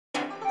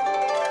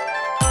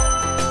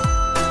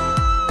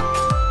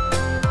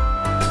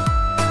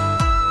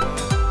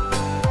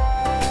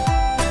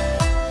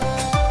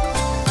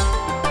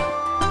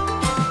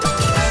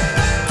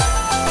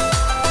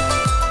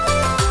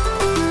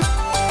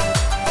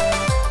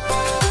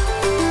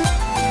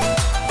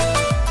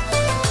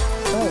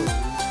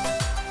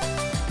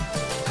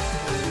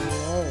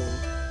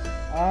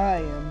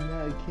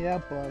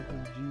Grandpa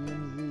from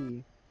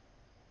GMZ,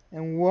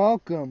 and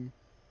welcome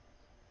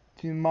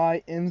to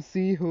my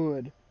MC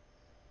Hood.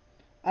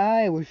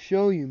 I will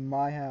show you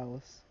my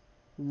house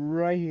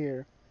right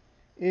here.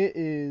 It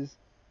is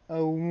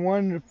a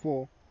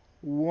wonderful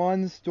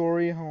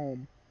one-story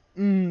home.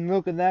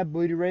 Look at that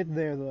booty right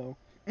there, though.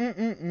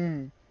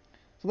 So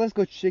let's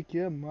go check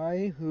out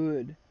my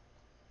hood.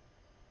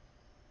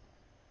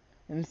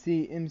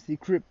 MC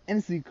Crib,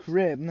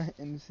 not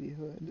MC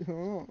Hood.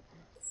 Oh.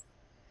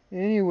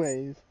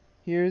 Anyways,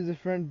 here's the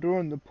front door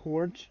and the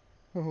porch.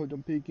 Oh,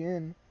 don't peek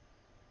in.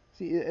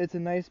 See, it's a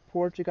nice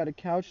porch. You got a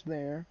couch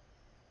there.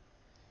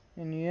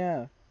 And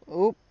yeah.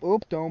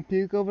 Don't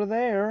peek over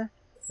there.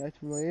 That's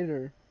for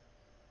later.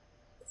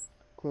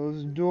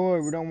 Close the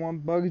door. We don't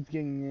want bugs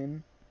getting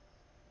in.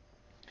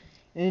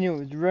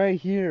 Anyways, right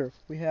here,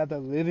 we have the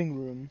living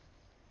room.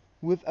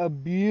 With a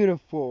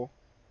beautiful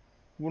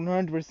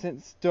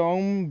 100%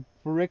 stone,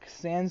 brick,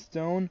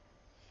 sandstone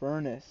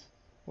furnace.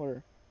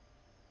 Or,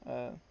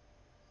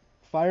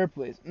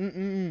 fireplace.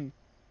 And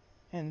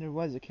there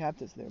was a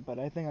cactus there, but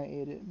I think I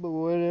ate it. But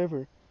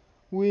whatever.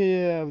 We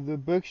have the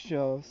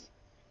bookshelves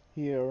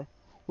here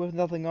with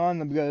nothing on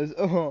them because,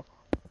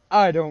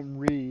 I don't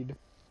read.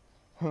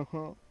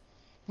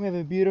 We have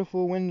a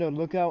beautiful window.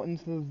 Look out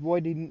into the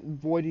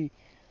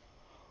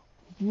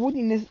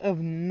voidiness of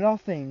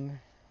nothing.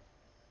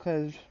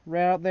 Because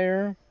right out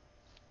there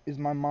is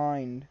my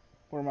mind.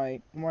 Or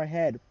my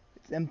head.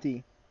 It's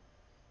empty.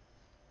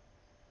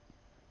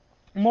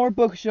 More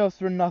bookshelves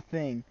for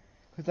nothing.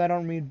 Because I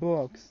don't read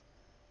books.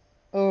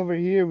 Over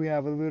here we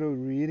have a little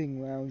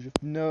reading lounge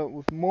with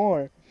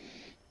more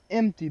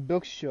empty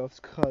bookshelves,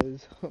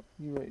 cause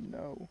you already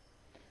know.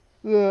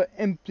 The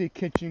empty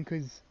kitchen,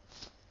 cause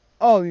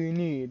all you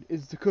need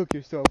is to cook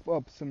yourself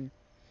up some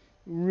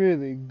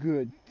really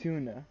good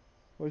tuna.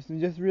 Or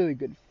some just really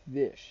good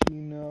fish, you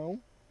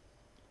know?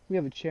 We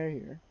have a chair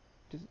here.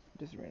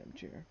 Just a random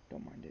chair.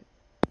 Don't mind it.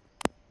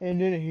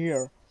 And in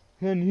here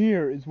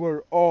is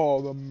where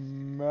all the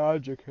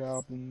magic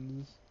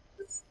happens.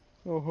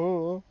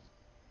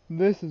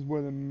 This is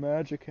where the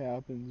magic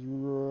happens,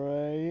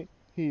 right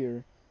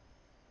here.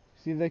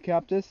 See the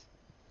cactus?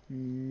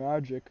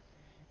 Magic.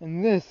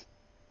 And this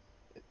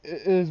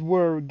is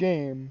where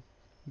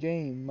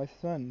my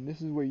son,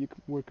 this is where you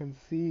were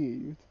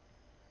conceived.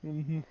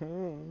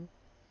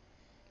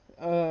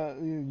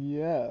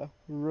 Yeah,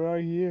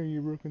 right here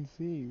you were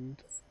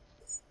conceived.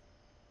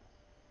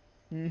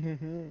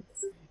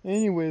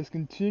 Anyways,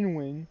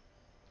 continuing,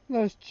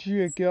 let's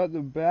check out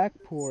the back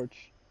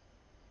porch.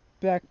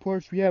 Back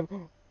porch, we have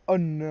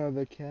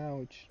another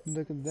couch.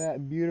 Look at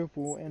that,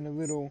 beautiful, and a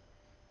little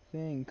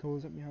thing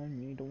goes up behind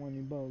me. Don't want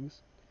any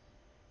bugs.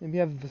 And we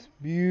have this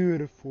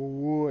beautiful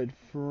wood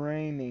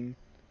framing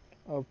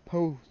of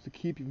posts to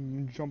keep you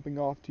from jumping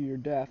off to your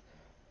death.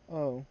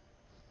 Oh,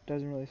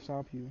 doesn't really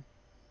stop you.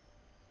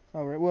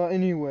 Alright, well,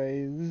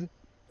 anyways,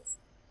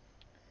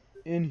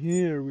 in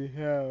here we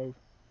have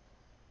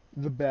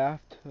the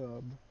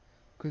bathtub.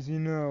 Because, you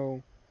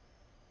know,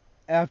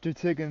 after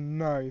taking a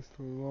nice,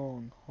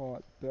 long,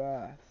 hot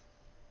bath,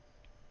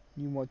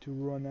 you want to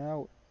run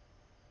out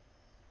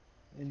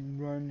and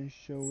run and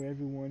show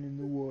everyone in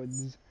the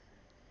woods.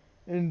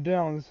 And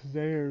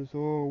downstairs,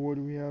 what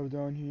do we have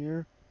down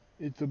here?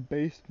 It's a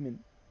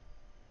basement.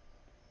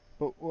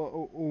 But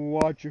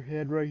watch your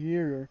head right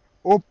here.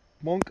 Oh,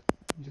 monk.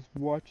 Just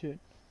watch it.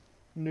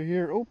 Under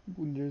here,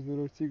 there's a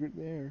little secret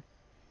there.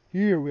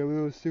 Here, we have a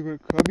little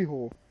secret cubby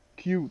hole.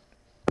 Cute.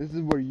 This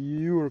is where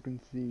you were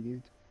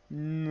conceived.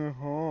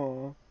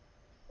 Under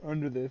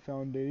the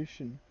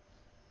foundation.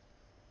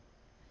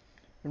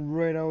 And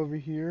right over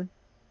here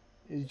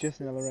is just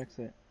another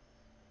exit.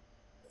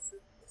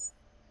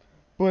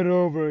 But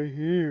over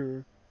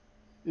here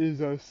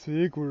is a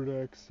secret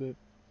exit.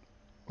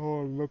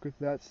 Oh, look at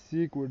that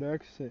secret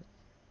exit.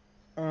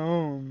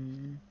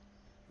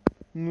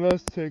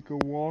 Let's take a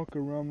walk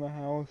around the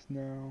house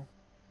now.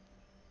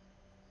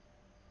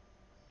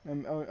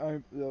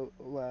 I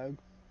lag.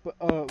 But,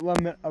 a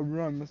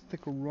run. Let's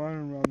take a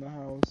run around the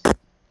house.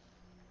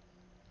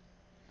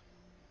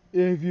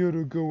 If you were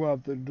to go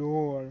out the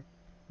door,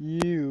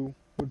 you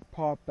would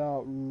pop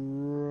out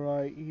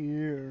right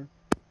here.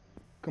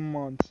 Come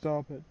on,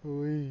 stop it,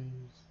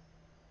 please.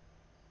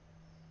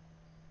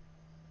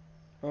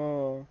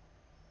 You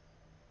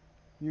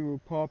will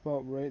pop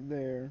out right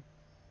there.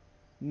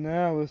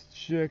 Now let's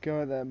check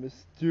out that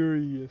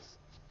mysterious,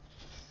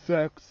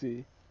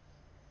 sexy,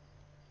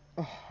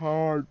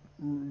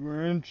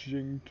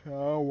 heart-wrenching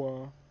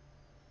tower.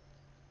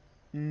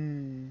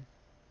 To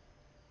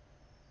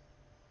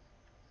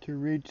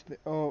reach the,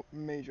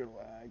 major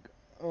lag.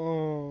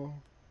 To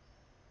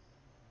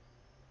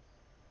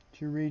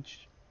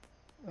reach,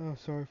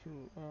 sorry for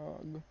the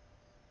lag.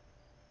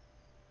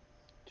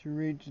 To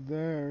reach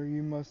there,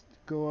 you must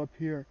go up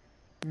here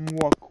and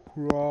walk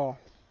across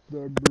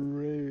the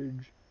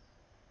bridge.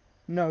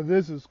 Now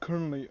this is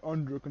currently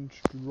under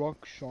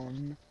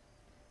construction,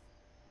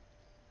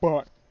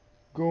 but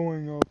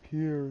going up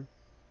here,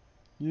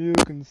 you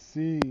can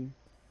see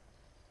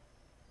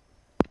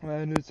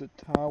that it's a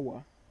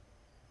tower.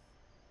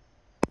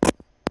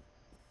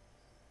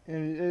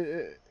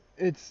 and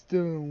it's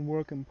still a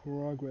work in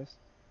progress.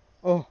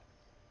 Oh,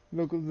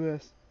 look at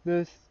this.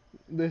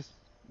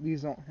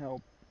 These don't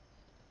help.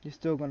 You're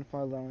still gonna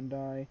fall down and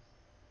die.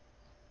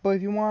 But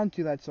if you want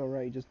to, that's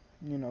alright. Just,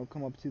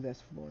 come up to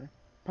this floor.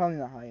 Probably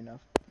not high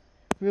enough.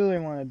 If you really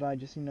want to die,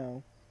 just,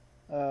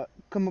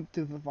 come up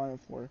to the final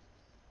floor.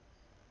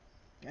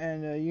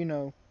 And,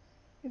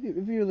 if you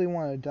really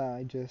want to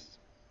die, just...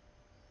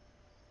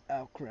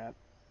 Oh, crap.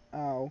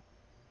 Ow.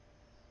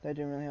 That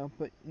didn't really help.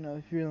 But,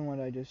 if you really want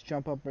to die, just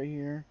jump up right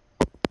here.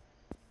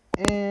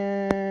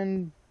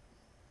 And...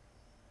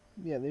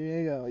 Yeah, there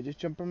you go. Just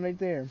jump from right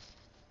there.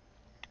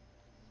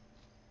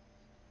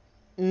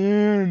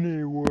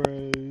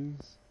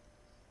 Anyways...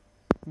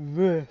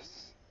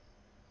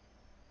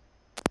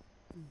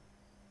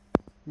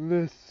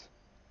 This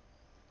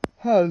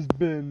has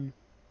been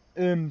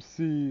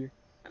MC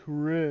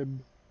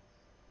Crib.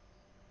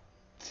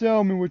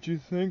 Tell me what you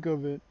think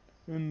of it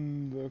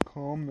in the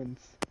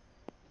comments.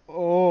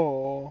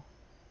 Oh,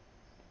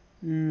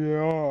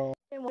 yeah.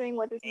 I'm wondering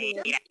what this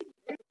means.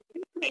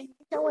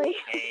 No way.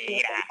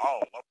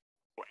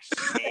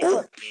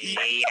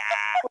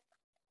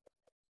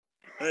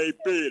 Hey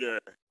Peter.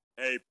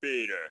 Hey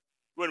Peter.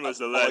 When was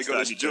the last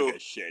time you took a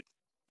shit?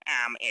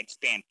 It's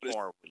been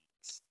 4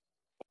 weeks.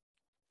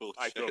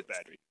 I feel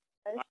better.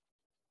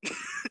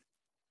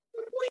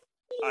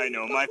 I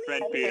know, my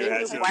friend Peter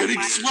has a chronic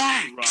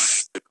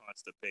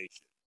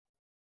constipation.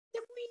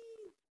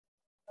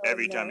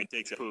 Every time he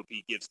takes a poop,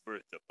 he gives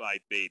birth to 5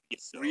 babies.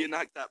 So.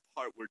 Reenact that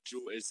part where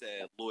Joe is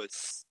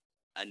Lois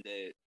and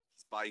he's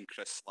buying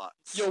Chris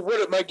slats. Yo, what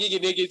up, my giga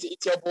niggas?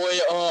 It's your boy,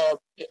 yo,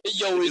 it's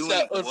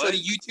that for the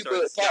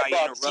YouTuber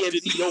Catbox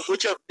TMZ. Yo,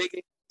 what's up,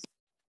 nigga?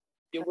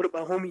 Yo, what up,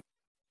 my homie?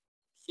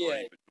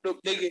 Yeah, what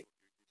up, nigga?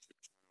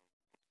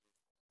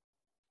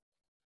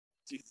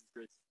 Jesus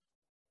Christ.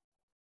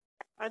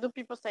 Why do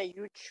people say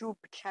YouTube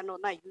channel,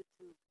 not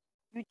YouTube?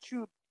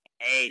 YouTube.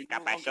 Hey, ¿qué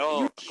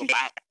pasó?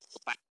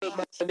 My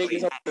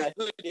niggas up my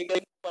hood,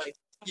 nigga. Like,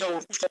 yo, I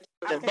tell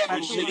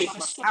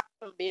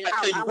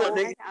you what,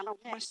 nigga.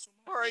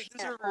 Alright, the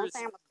server is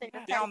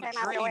down the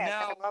drain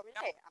now.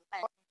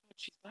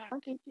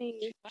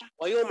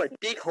 Why you on my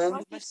dick,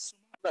 homie? I'm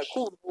not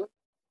cool, homie.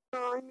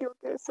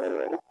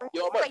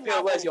 Yo, I might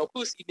paralyze your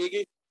pussy,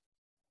 nigga.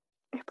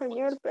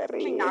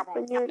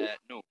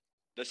 No.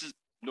 This is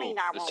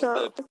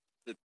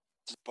the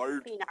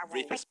bird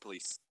rapist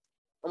place.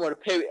 I'm gonna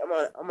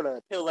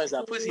paralyze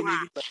that pussy,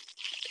 nigga.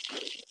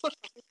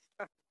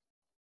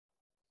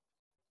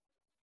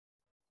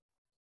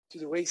 To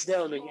the waist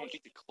down, nigga. I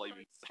need to climb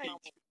inside.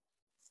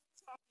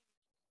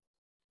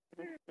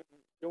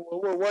 Yo,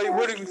 why are you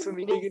running from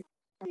me, nigga?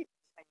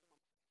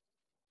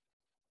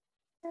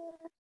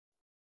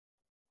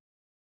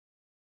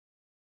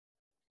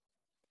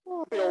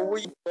 Yo, where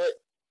you at?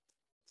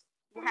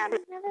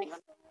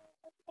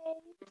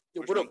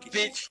 Yo, what up,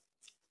 bitch?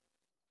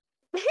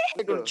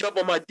 You gonna jump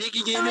on my dick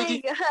again,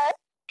 nigga?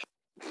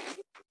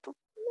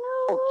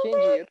 Oh,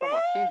 Kenji, you're talking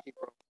about Kenji,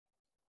 bro.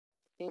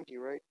 Kenji,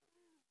 right?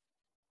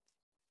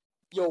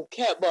 Yo,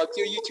 Catbox,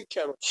 your YouTube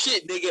channel.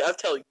 Shit, nigga, I'll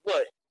tell you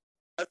what.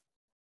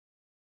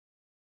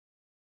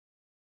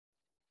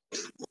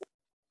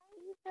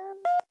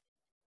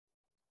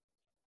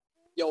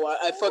 Yo,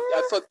 I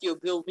fucked your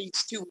Bill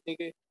Meats too,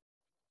 nigga.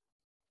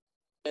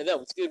 Man, that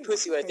was good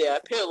pussy right there. I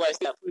paralyzed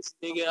that pussy,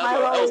 nigga.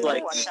 I was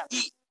like,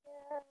 eat.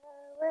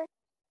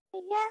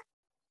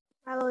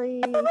 My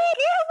lolly.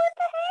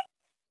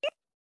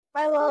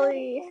 My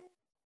lolly.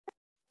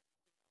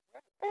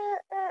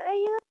 Are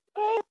you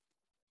okay?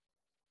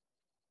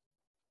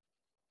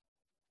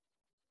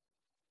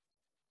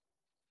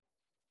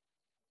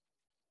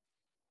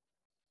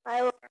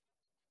 My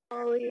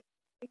lolly.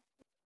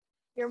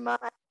 You're mine.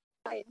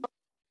 Hey.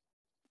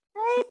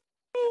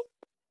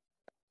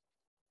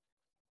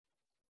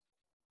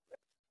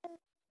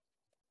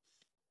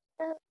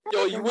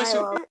 Yo, you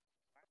whistle.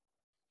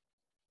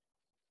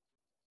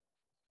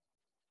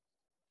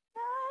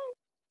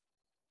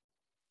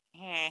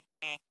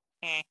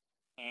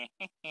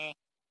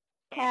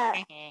 Cat. I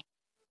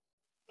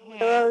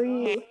love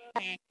you.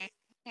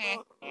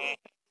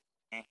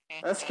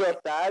 Let's go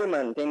outside,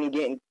 man. Then you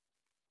getting.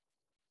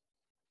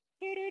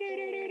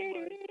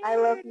 I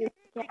love you.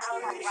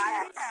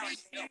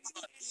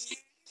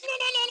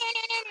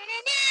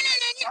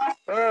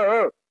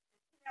 Oh.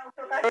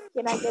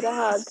 Can I get a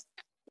hug?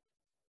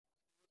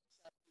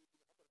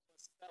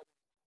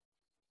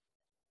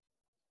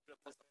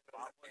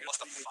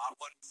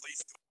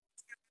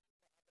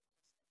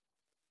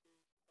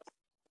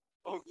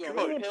 Oh Yo,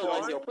 god,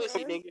 paralyze your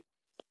pussy, nigga.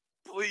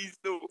 please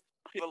no.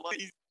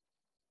 Please.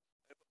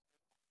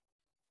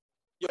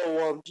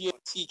 Yo,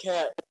 GMT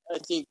Cat, I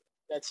think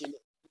that's it.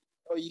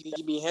 Oh, you can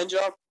give me a hand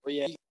job? Oh,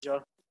 yeah,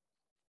 job.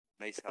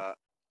 Nice hat.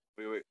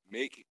 Wait,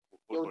 make.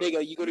 Yo,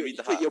 nigga, you gonna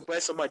put your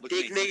breast on my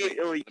dick, nigga?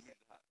 Oh,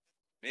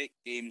 make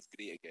games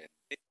great again.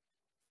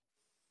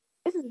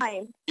 This is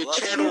mine. your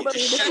channel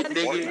is shit,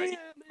 nigga.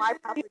 My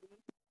property.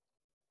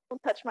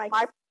 Don't touch my.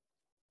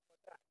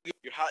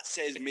 Your hat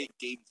says make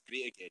games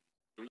great again.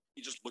 Don't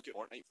you just look at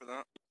Fortnite for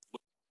that?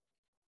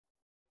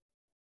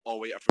 Oh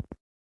wait, I forgot.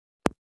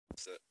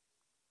 That's it.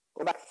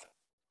 Go back.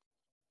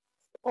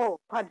 Oh,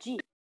 PUBG.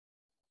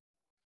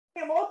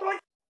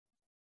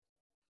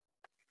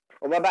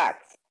 Oh, my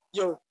back.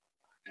 Yo,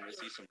 I'm gonna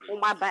see some Oh,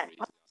 my bad.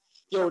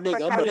 yo,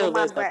 nigga, I'm gonna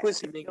bust that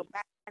pussy, nigga.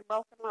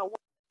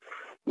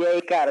 E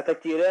aí, cara, tá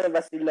tirando,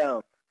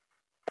 vacilão?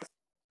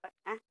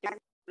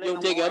 Yo,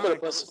 nigga, I'm gonna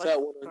bust a fat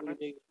one on you,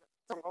 nigga.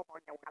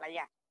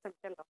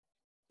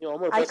 Yo, I'm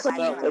gonna bust a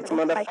fat one.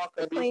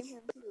 Motherfucker, Claim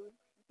him too. You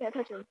can't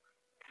touch him.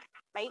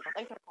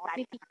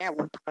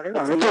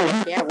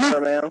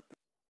 man.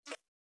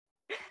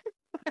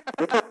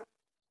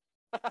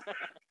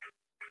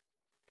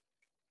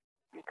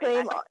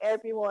 Claim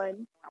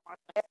everyone.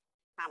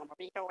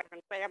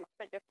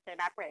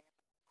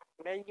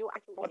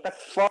 What the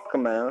fuck,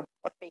 man?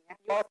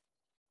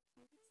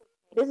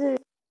 This is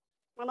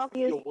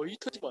Yo, boy, you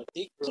touch my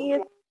dick, bro.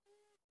 Ian.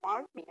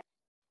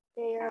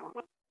 There.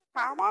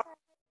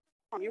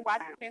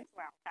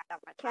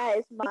 Cat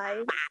is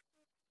mine.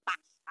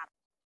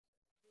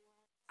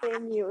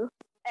 Claim you.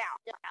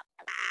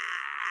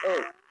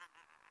 Oh.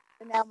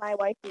 And now my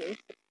wife is.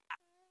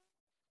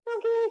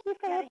 Okay, you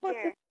can put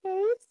the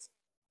face.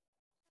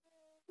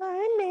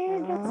 My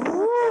man,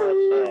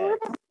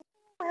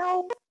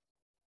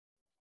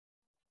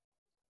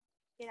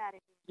 Get out of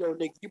here. Yo,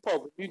 nigga, you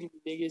probably muted me,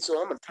 nigga, so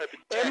I'm gonna type in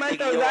the Hey, chat, man,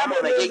 nigga. Yo, I'm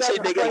on that gay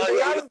shit, nigga.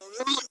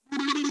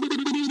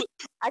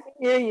 I can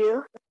hear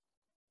you.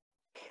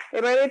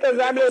 Hermanitos,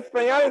 habla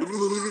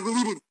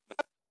español.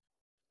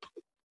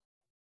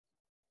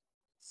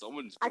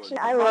 Someone's Actually,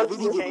 going I love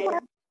you.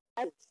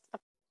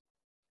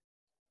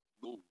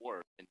 no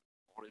war and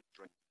orange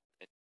drink.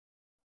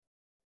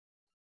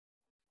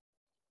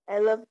 I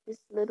love this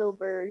little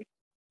bird.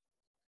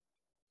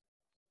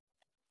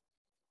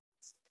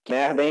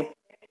 Merda, hein?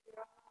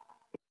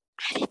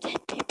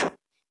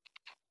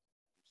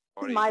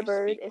 Sorry, My we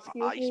bird, speak-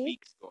 excuse I me?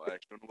 speak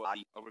Scottish. Don't know what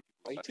other people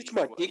Why you say. touch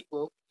my dick,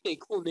 bro? Hey,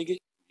 cool, nigga.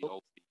 We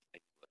all speak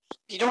English.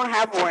 You don't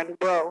have one,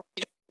 bro.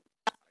 I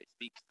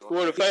speak You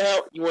wanna Scottish. find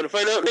out? You wanna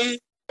find out, nigga? You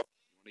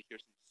wanna hear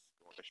some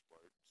Scottish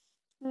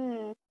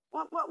words?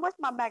 What's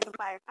my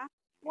magnifier, huh?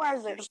 Where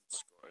is Hear it? some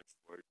Scottish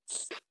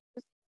words.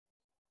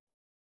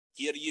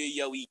 Hear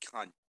you wee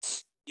cunt.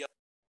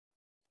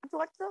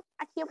 What's up?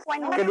 I can't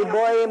find it. Aquele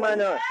boy,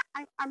 mano.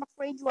 I'm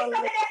afraid you are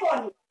like.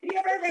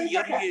 Hear you. Yo,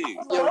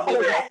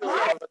 nigga, I feel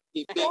like I'm about to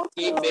get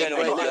big bang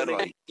right now,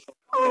 nigga.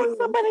 Oh,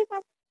 somebody's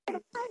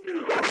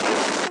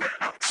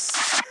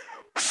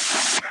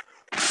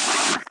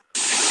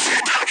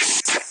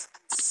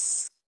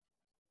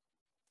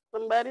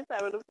Somebody's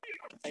having a.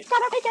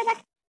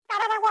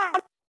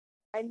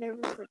 I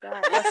never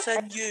forgot.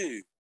 Listen,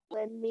 you.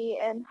 When me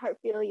and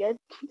Harpelia,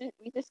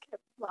 we just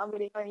kept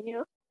vomiting on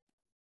you.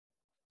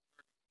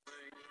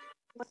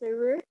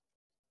 Server.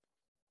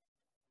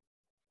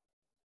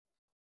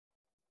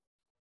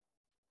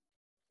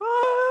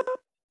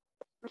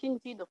 You can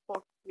see the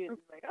fuck music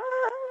like.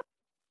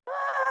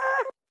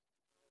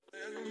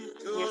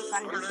 Your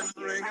son is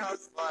here.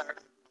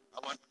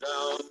 I went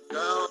down,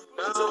 down,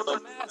 down,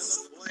 and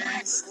the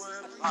flames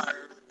went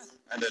higher,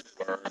 and it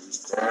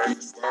burns,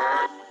 burns, burns.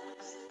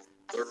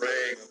 The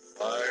ring of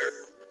fire,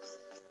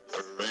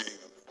 the ring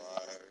of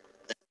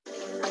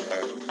fire.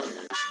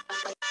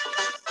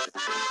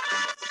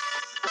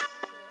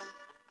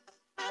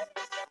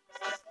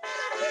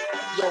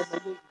 Yo, my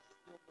nigga.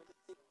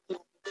 Yo,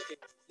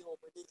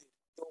 my nigga.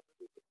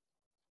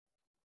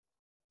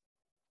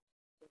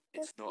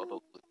 It's not about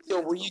looks. Yo,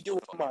 it's what you about doing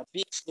fun. for my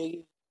bitch,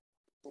 nigga?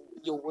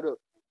 Yo, what up?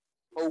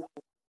 Oh,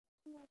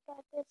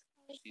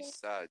 She's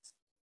sad.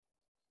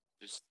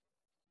 Just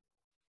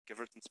give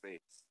her some space.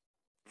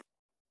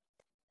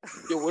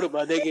 yo, what up,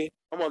 my nigga?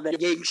 I'm on that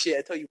gang shit.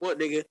 I tell you what,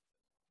 nigga.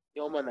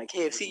 Yo, I'm on that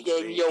KFC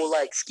gang. Yo,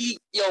 like Skeet.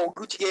 Yo,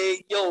 Gucci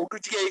gang. Yo,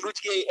 Gucci gang.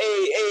 Gucci gang.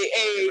 Hey, hey, Give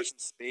hey. her some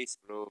space,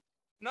 bro.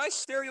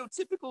 Nice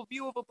stereotypical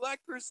view of a black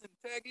person,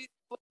 faggot.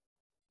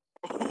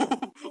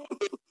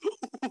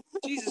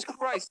 Jesus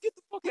Christ, get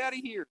the fuck out of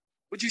here.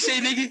 What you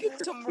say, nigga?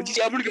 Get some room. What you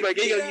say? I'm gonna get my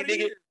gang on you, outta nigga.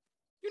 here.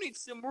 You need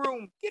some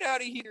room. Get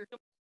out of here.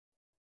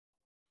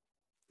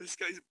 This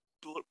guy's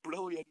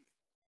brilliant.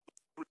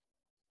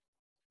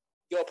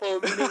 Yo, pull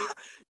me, nigga.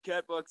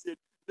 Catbox said,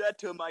 that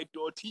to my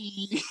daughter.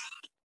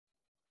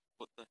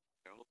 What the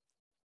hell?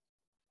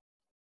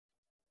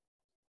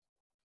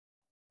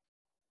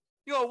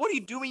 Yo, what are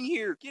you doing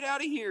here? Get out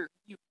of here.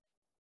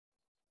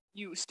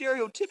 You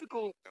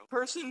stereotypical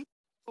person.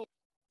 I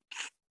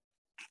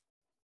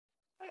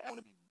want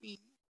to be mean.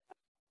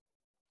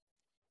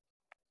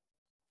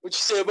 What you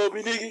say about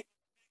me, nigga?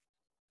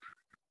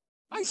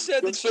 I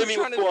said Yo, that you're swimming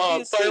trying to for,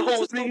 be a fire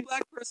hose, stereotypical nigga.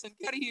 black person.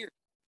 Get out of here.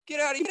 Get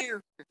out of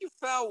here. You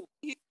foul.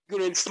 You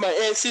gonna insist my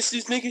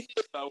ancestors, nigga?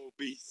 Foul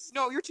beast.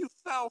 No, you're too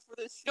foul for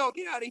this. No,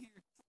 get out of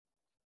here.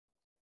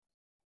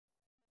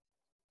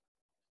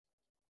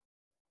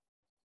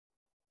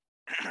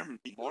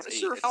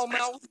 Sir Foul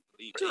Mouth.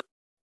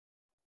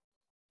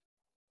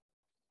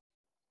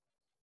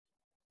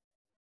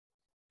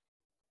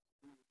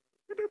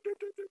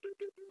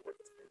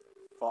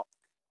 Fuck.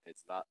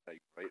 It's that thing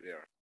right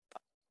there.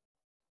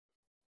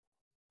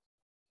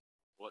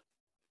 What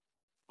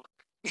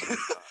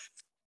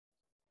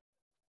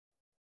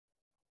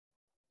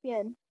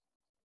Bien.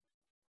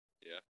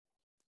 Yeah.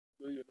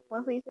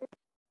 One please.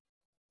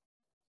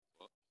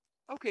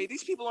 Okay,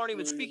 these people aren't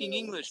even speaking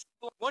English.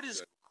 What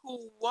is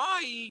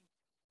Kawaii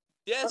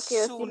let's see.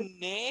 Desune?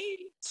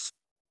 You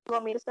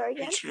want me to start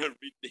again? I can't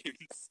read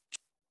names.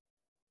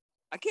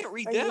 I can't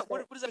read Or you that.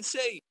 start. What does that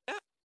say?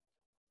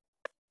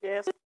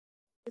 Yes.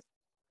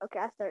 Okay,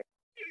 I start.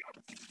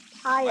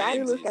 Hi, My I'm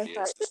name's Luke. I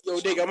Idiot. start. Yo,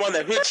 nigga, I'm on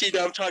the hood shit.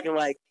 I'm talking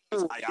like. I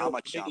am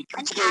a champ.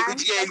 Gucci gang,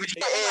 Gucci gang, Gucci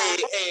gang.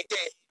 Hey,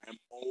 hey, I'm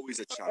always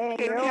a champ. And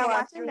Okay, you're yeah,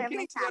 watching you're Disney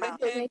getting Channel. out of hand.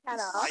 Disney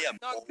Channel. This I is am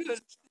not always good.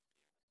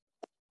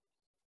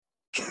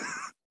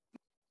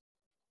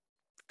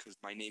 because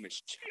my name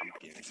is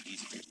Champion. It's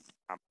easy to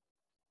champ.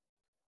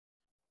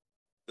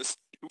 This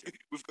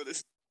we've got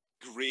this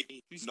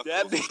great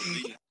stabbing?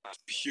 knuckles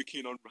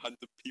puking on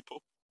random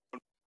people.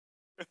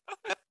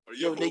 Are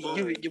yo, a nigga,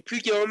 hobo? you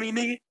puking on me,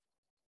 nigga?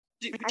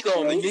 You Actually,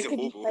 on me, He's a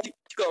nigga? hobo.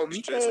 You on me?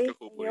 He's dressed Okay, like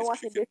a hobo. you're He's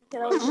watching puking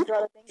Disney on Channel. You random. draw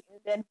the thing and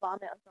then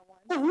vomit on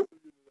someone.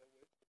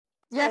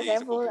 Yes. Okay,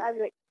 he's a hobo. I'll be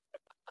like,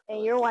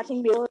 and you're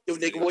watching Bill. Yo,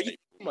 nigga, boy, you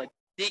my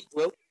dick,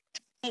 bro.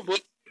 Boy,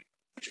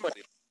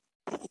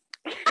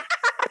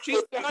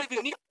 She's not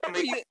even near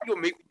you. you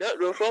gonna make me nut,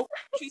 real bro?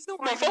 She's not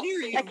even near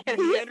you. I can't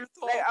hear.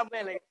 Neanderthal. Like, I'm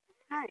like,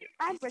 hi,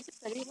 I'm Princess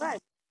 31.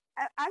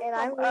 I'm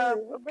And from,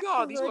 I'm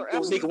God, these are Yo,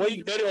 nigga, why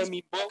you absolutely nutting on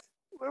me, bro?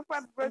 we're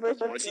from Versus Brooklyn.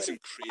 I want to see some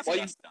crazy Why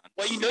you- ass dance.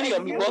 Why you nutting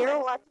on me, And bro?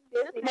 you're watching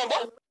Disney Come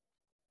on,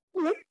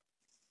 Channel.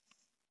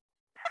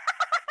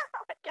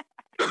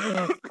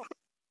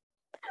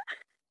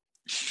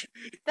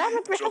 That's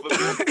a Drop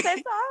Princess a at the same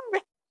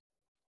time.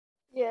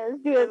 Yeah,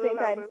 let's do it at the same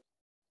time.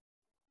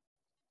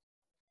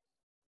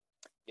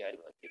 Yeah, I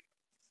like it.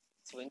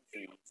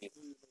 Twinsies.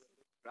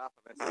 crap.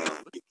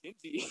 Look at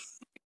Kinsey.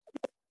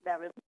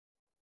 Damn it.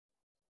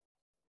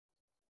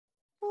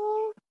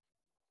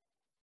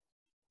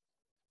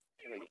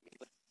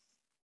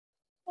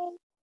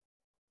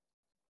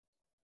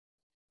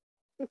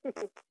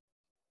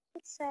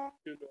 It's sad.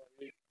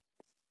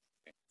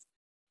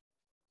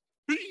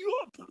 You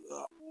up?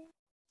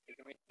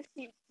 Just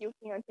keep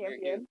puking on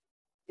champion.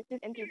 It's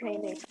just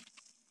entertaining.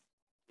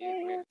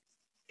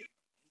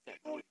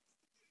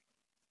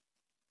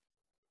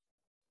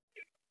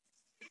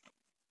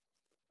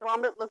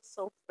 Vomit looks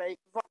so fake.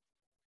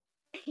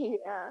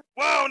 Yeah.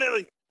 Wow,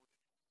 Nelly.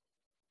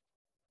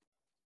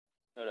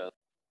 No, no.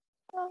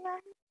 Oh, man.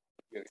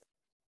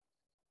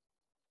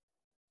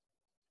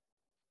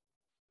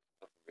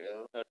 For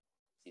real? No,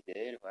 she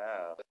did?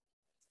 Wow.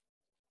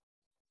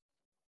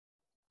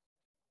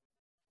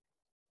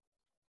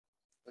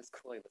 What's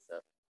Koi? What's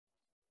up?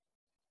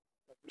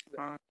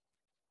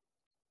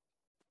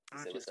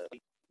 Say what's up.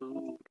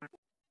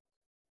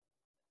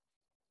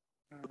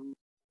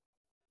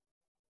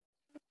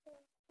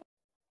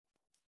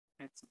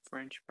 And some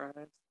French fries.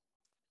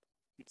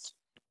 It's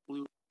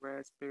blue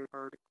raspberry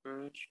party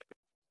crush.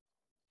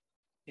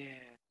 Yeah,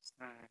 it's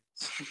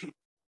nice.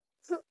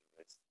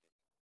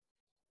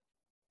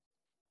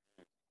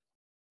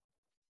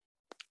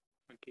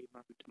 I gave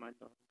my food to my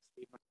dog.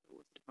 Save my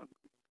food to hungry.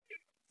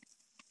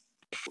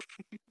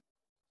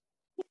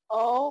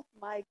 Oh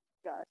my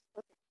gosh.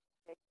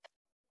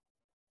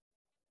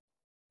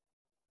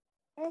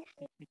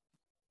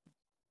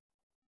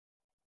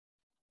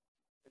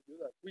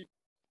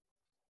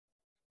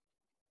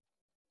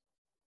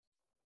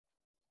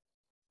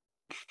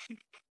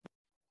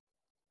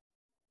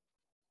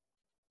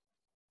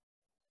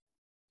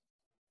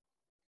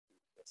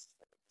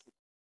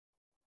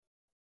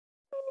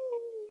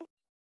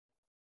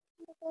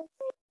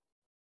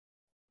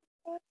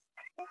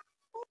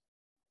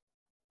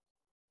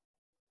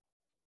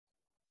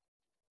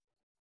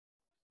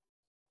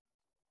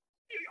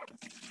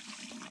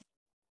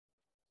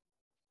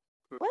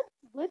 What's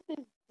with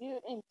this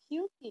dude and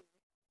puking?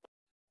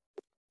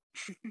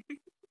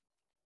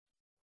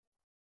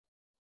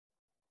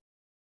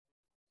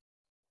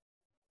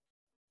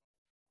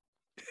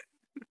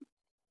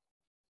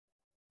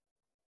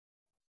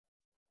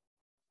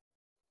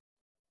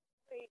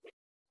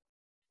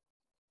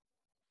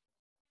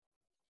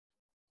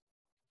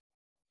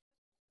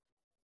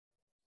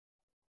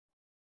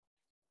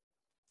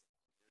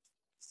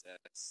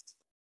 Obsessed.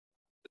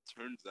 It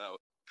turns out.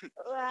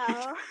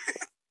 Wow.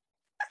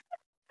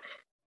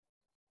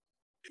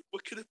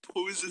 What kind of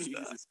pose is that?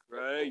 Jesus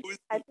Christ.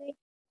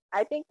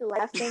 I think the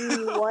last thing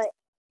you want.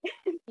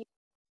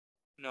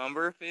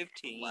 Number The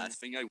 15. last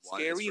thing I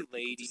want Scary is for people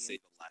lady to say in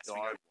the last thing I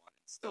dark. want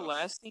and The stuff.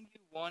 last thing you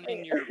want Wait,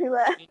 in your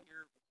relax.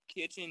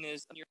 kitchen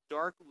is your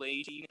dark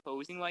lady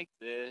posing like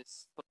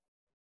this.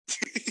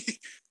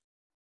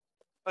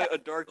 A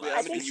dark lady. I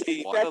I'm gonna think say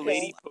you a want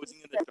lady it. posing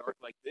in the dark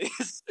like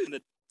this. In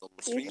the The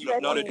last He's thing you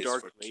stretching. Not a want is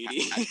dark for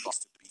lady. cat dogs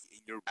to be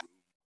in your room.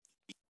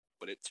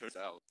 But it turns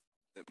out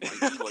that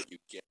might be what you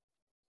get.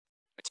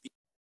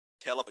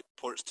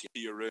 Teleports to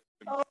your room.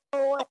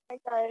 Oh my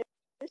god.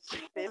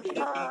 Baby. Nigga,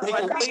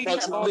 Dark lady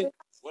fuck on- you.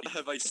 What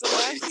have I The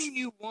last said? thing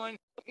you want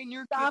In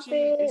your Stop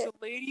kitchen is it. a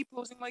lady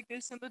posing like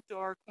this in the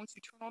dark once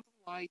you turn on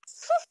the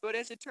lights. But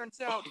as it turns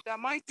out, that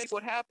might be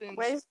what happens.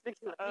 Where's the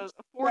A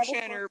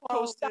 4chaner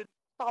posted.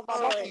 Stop. I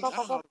don't know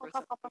the rest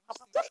of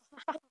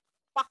it.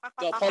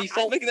 God, probably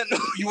Stop making that noise.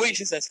 you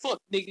racist as fuck,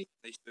 nigga.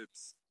 Nice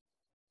boobs.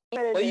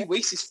 Why you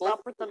racist, fuck?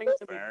 Stop pretending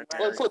to be Burger.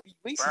 black. Fuck, you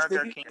racist,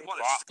 Burger nigga. King What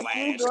a bought squad.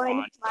 You lettuce joined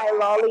on my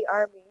lolly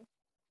army.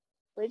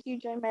 Would you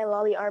join my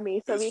lolly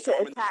army so Who's we could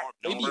forming attack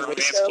Maybe Number racist.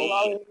 the 15.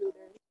 lolly leaders?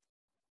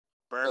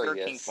 Burger Oh,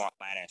 King yes. bought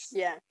lettuce.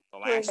 Yeah. The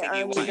Who in last the thing you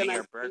army? want We're in gonna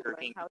your teach Burger them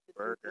King how to do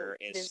burger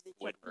the is Disney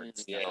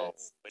Squidward's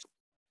Yes.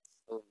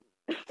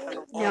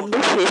 Yeah, I'm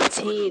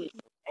 15.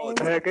 Oh,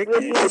 Burger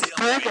King.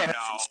 Burger.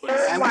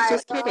 Oh I'm my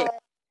just kidding. god.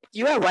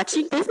 You are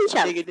watching Disney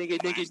Channel.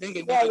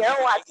 nigga. Yeah,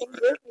 you're watching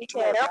Disney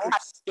Channel.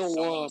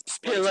 Yo,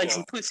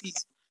 paralyzing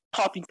pussies,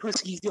 popping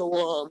pussies,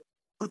 yo,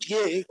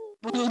 yeah.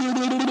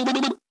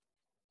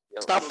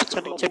 Stop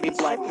pretending to be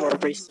black. You are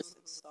racist.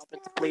 Stop it.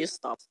 Please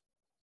stop.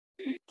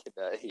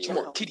 Come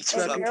on, kitty And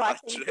slap. you're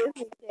watching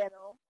Disney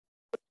Channel.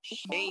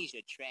 She's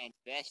a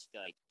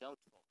transvestite. Don't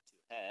talk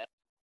to her.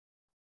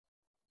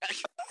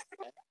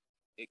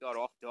 It got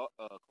off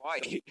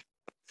quiet.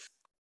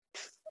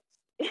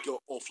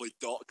 Got awfully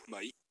dark,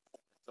 mate.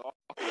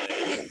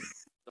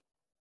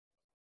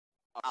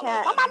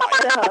 Cat.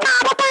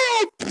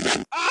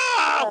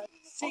 Ah!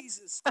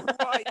 Jesus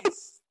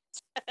Christ!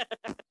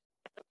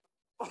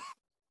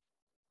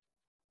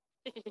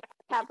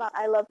 How about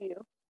I love you?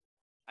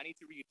 I need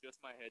to readjust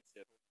my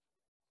headset.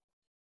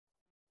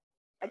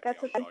 I got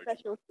something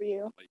special for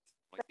you. Like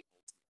the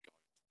ultimate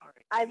guy.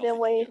 Alright. I've been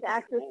waiting to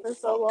ask this for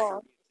so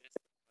long. Adjust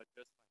my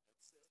headset.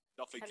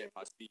 Nothing get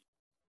past me.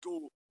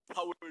 Go,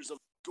 powers of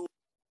go.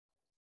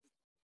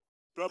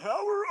 The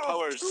power of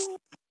powers.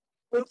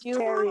 Would you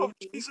marry me?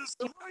 Jesus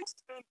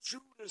Christ and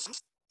Judas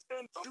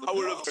and the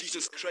power of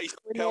Jesus Christ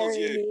Would compels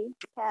marry you. me?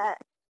 Cat.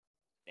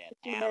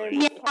 The you power marry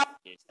of me?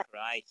 Jesus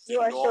Christ. You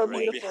are Not so right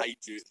beautiful. behind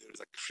you. There's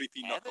a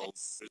creepy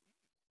knuckles.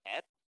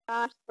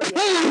 Gosh,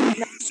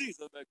 forget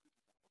Caesar, man.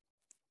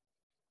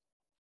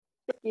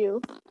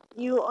 you.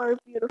 You are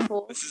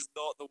beautiful. This is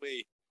not the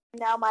way.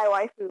 Now my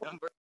waifu.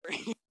 Number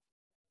This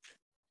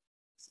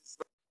is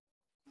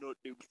not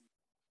the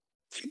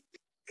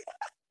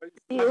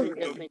You.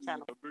 Disney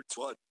Channel. Number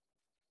one.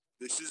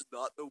 This is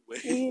not the way.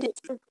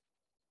 You-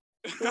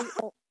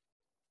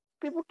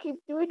 People keep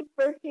doing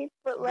birthdays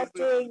but Number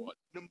letting one.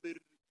 Number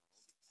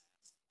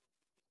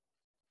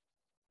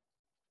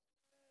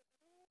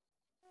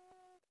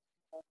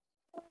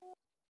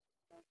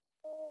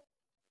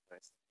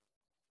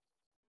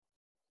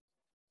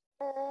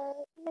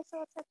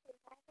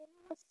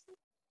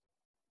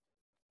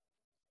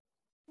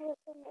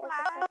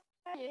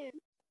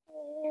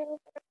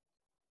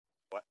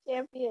What?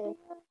 champion.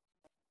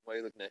 Why are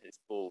you looking at his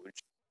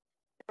bulge?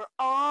 We're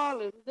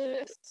all in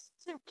this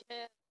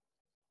together.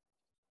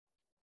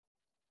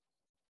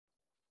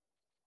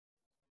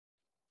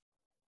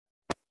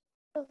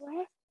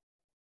 What?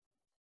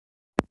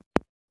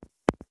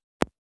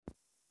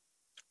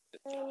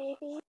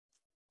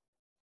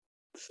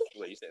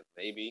 What you said?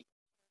 Maybe.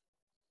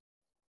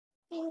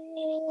 Yes.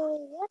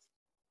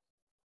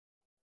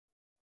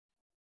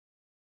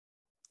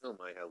 Oh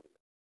my hell.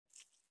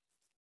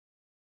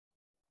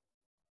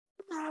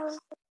 oh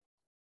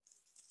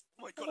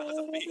my god, it has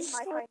a face.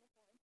 My kind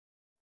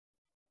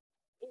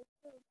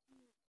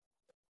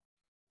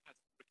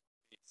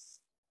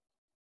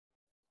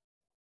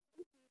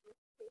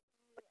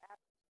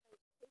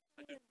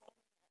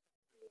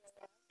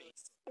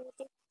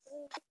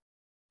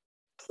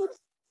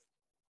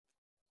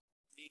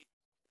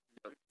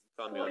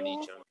Found me on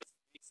each channel.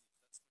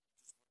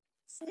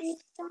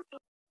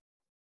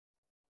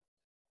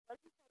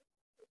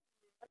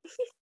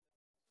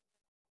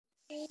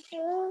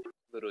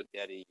 Little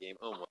daddy game.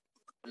 Oh my.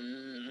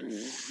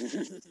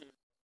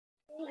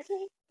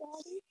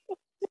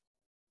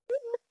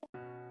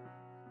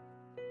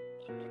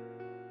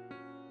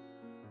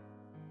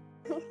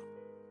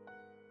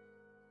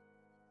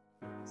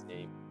 His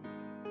name.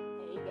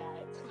 Hey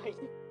guys.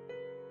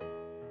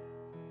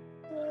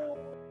 Oh,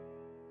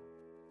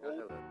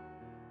 hello.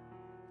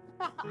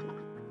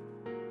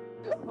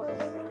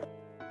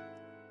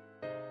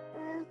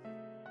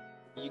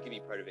 You can be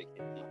part of it,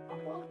 Kenji.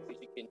 Who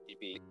should Kenji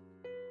be?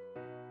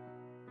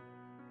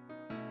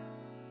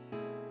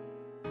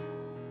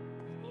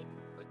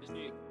 What did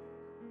you?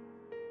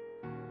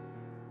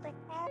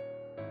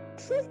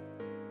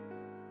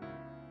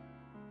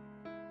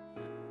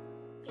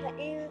 Let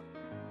you